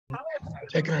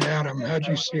taking it at them. How'd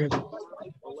you see it?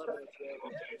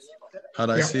 How'd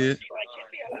I see it?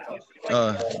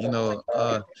 You know,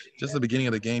 just the beginning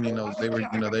of the game, they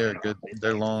are good.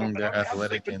 They're long, they're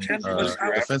athletic, and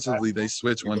defensively they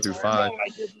switch 1 through 5.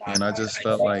 And I just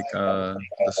felt like the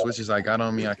switches I got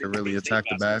on me, I could really attack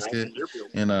the basket.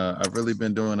 And I've really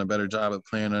been doing a better job of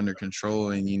playing under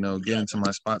control and, getting to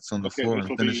my spots on the floor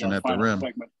and finishing at the rim.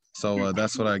 So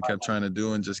that's what I kept trying to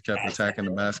do and just kept attacking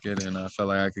the basket. And I felt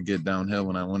like I could get downhill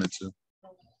when I wanted to.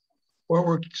 What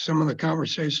were some of the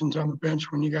conversations on the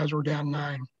bench when you guys were down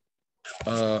 9?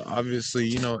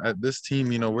 Obviously, at this team,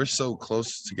 we're so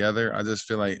close together. I just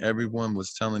feel like everyone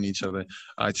was telling each other,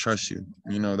 I trust you.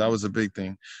 That was a big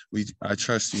thing. I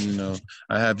trust you,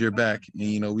 I have your back.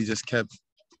 And, we just kept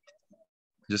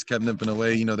nipping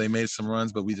away. They made some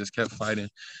runs, but we just kept fighting.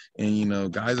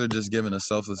 And, guys are just giving a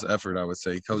selfless effort, I would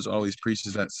say. Coach always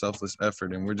preaches that selfless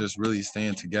effort, and we're just really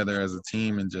staying together as a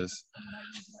team. And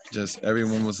just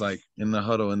everyone was like in the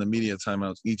huddle, in the media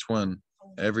timeouts,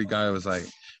 every guy was like,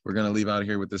 we're going to leave out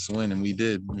here with this win. And we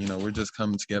did. We're just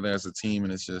coming together as a team,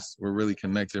 and we're really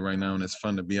connected right now, and it's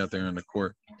fun to be out there on the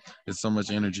court. It's so much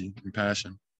energy and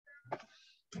passion.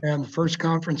 And the first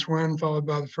conference win followed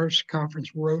by the first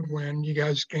conference road win. You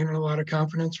guys gaining a lot of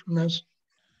confidence from this?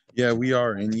 Yeah, we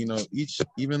are. And,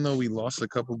 even though we lost a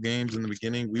couple games in the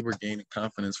beginning, we were gaining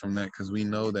confidence from that because we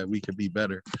know that we could be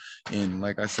better. And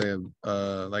like I said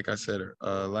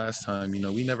last time,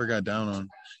 we never got down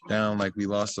like we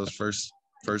lost those first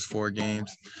 4 games.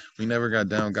 We never got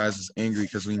down. Guys is angry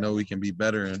because we know we can be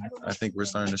better. And I think we're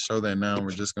starting to show that now. And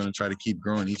we're just going to try to keep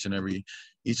growing each and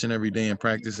every day in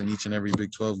practice and each and every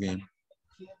Big 12 game.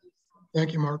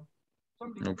 Thank you, Mark.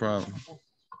 No problem.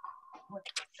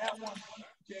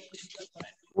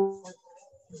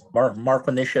 Mark,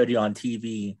 when they showed you on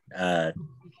TV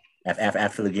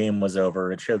after the game was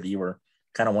over, it showed that you were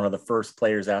kind of one of the first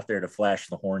players out there to flash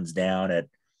the horns down at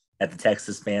the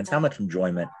Texas fans. How much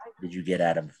enjoyment did you get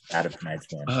out of tonight's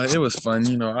game? It was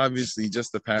fun, obviously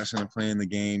just the passion of playing the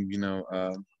game,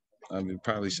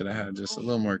 probably should have had just a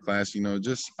little more class,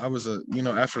 I was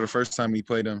after the first time we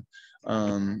played them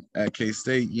at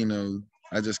K-State,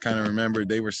 I just kind of remembered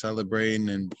they were celebrating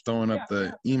and throwing up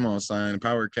the emo sign,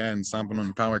 Power Cat, and stomping on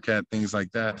the Power Cat, things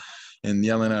like that, and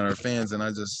yelling at our fans. And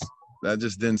that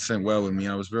just didn't sit well with me.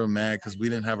 I was real mad because we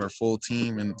didn't have our full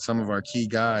team and some of our key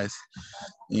guys.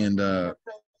 And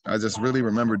I just really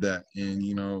remembered that. And,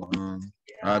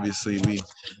 obviously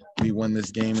we won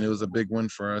this game and it was a big win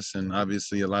for us. And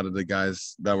obviously a lot of the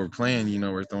guys that were playing,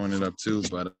 were throwing it up too.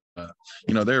 But,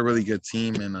 they're a really good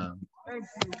team. And,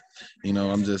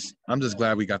 I'm just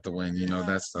glad we got the win.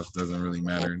 That stuff doesn't really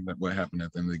matter what happened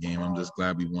at the end of the game. I'm just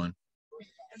glad we won.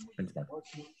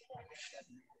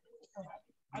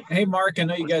 Hey, Mark, I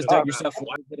know you guys dug yourself a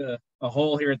little bit of a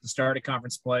hole here at the start of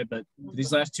conference play, but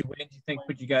these last 2 wins, you think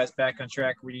put you guys back on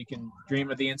track where you can dream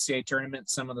of the NCAA tournament,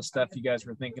 some of the stuff you guys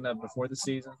were thinking of before the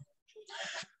season?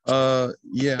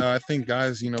 Yeah, I think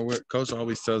guys, what Coach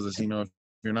always tells us, if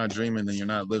you're not dreaming, then you're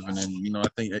not living. And, I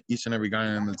think each and every guy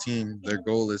on the team, their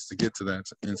goal is to get to that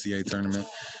NCAA tournament.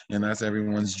 And that's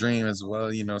everyone's dream as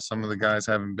well. Some of the guys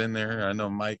haven't been there. I know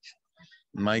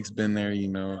Mike's been there,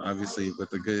 obviously with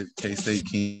the good K-State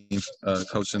team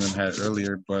coaching them had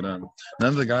earlier. But none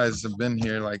of the guys have been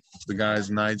here, like the guys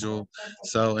Nigel,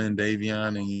 Selton,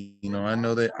 Davion. And, I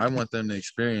know that I want them to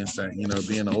experience that,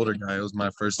 being an older guy. It was my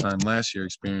first time last year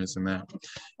experiencing that.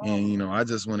 And, I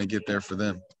just want to get there for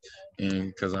them.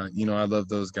 And because I love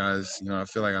those guys. I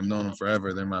feel like I've known them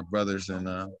forever. They're my brothers, and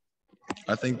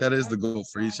I think that is the goal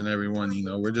for each and every one.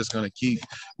 We're just going to keep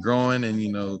growing, and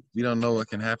we don't know what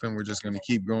can happen. We're just going to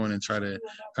keep growing and try to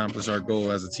accomplish our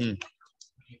goal as a team.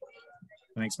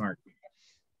 Thanks, Mark.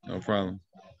 No problem.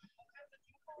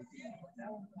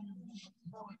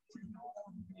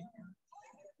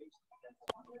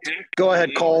 Go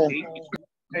ahead, Cole.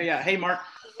 Hey, yeah. Hey, Mark.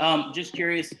 Just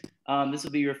curious. This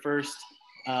will be your first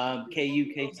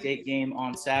K-State game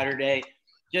on Saturday.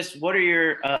 Just what are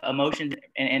your emotions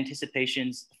and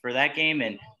anticipations for that game?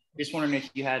 And just wondering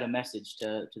if you had a message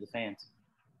to the fans.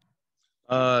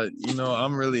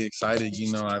 I'm really excited.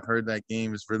 I've heard that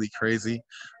game is really crazy.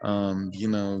 I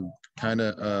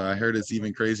heard it's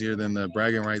even crazier than the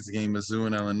bragging rights game, Mizzou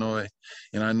and Illinois.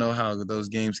 And I know how those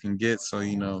games can get. So,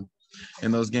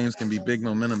 and those games can be big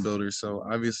momentum builders. So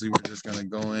obviously we're just going to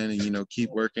go in and, keep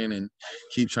working and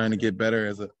keep trying to get better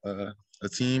as a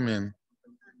team. And,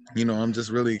 I'm just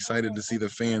really excited to see the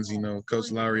fans.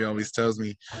 Coach Lowry always tells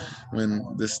me when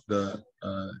the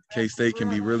K-State can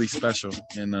be really special.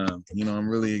 And, I'm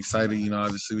really excited.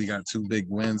 Obviously we got 2 big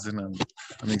wins, and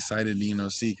I'm excited to,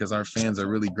 see, because our fans are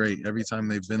really great. Every time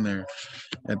they've been there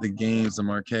at the games, the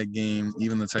Marquette game,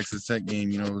 even the Texas Tech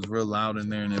game, it was real loud in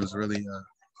there, and it was really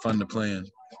fun to play in.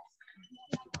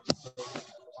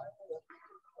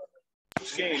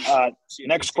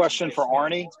 Next question for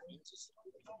Arnie.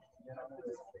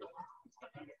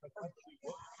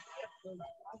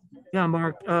 Yeah,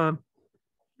 Mark.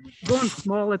 Going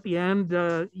small at the end,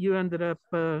 you ended up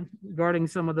guarding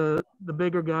some of the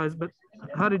bigger guys, but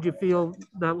how did you feel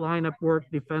that lineup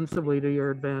worked defensively to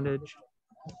your advantage?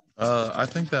 I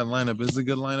think that lineup is a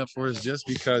good lineup for us, just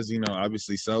because,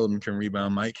 obviously Selden can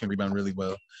rebound, Mike can rebound really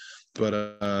well,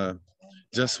 but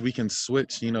just we can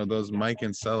switch. Those Mike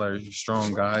and Sel are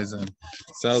strong guys, and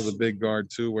Sel's a big guard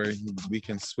too, where we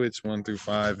can switch 1 through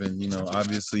 5. And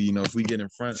obviously, if we get in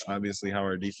front, obviously how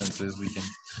our defense is, we can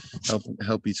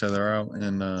help each other out.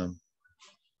 And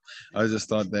I just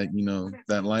thought that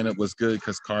that lineup was good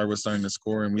because Carr was starting to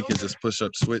score, and we could just push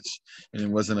up switch, and it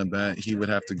wasn't a bad. He would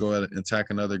have to go and attack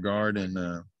another guard,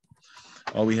 and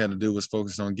all we had to do was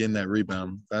focus on getting that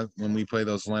rebound. That when we play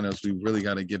those lineups, we really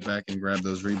got to get back and grab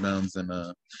those rebounds. And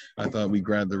I thought we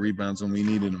grabbed the rebounds when we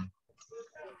needed them.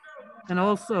 And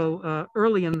also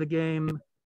early in the game,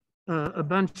 a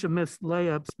bunch of missed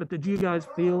layups. But did you guys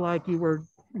feel like you were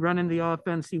running the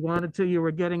offense you wanted to? You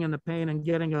were getting in the paint and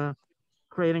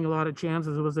creating a lot of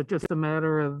chances. Was it just a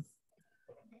matter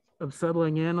of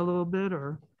settling in a little bit,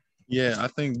 or? Yeah, I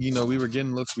think we were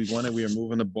getting looks we wanted. We were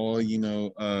moving the ball.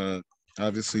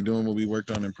 Obviously doing what we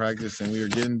worked on in practice, and we were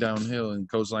getting downhill.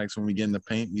 And Coach likes when we get in the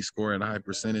paint, we score at a high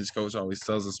percentage. Coach always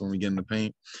tells us when we get in the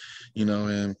paint,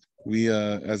 and we,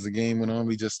 as the game went on,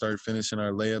 we just started finishing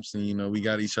our layups, and, we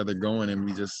got each other going, and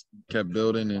we just kept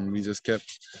building, and we just kept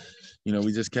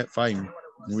fighting.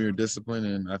 And we were disciplined,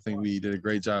 and I think we did a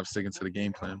great job sticking to the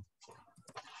game plan.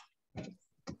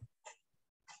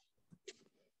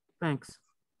 Thanks.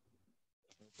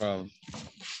 No problem.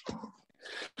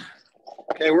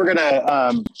 Okay, we're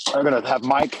gonna have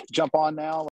Mike jump on now.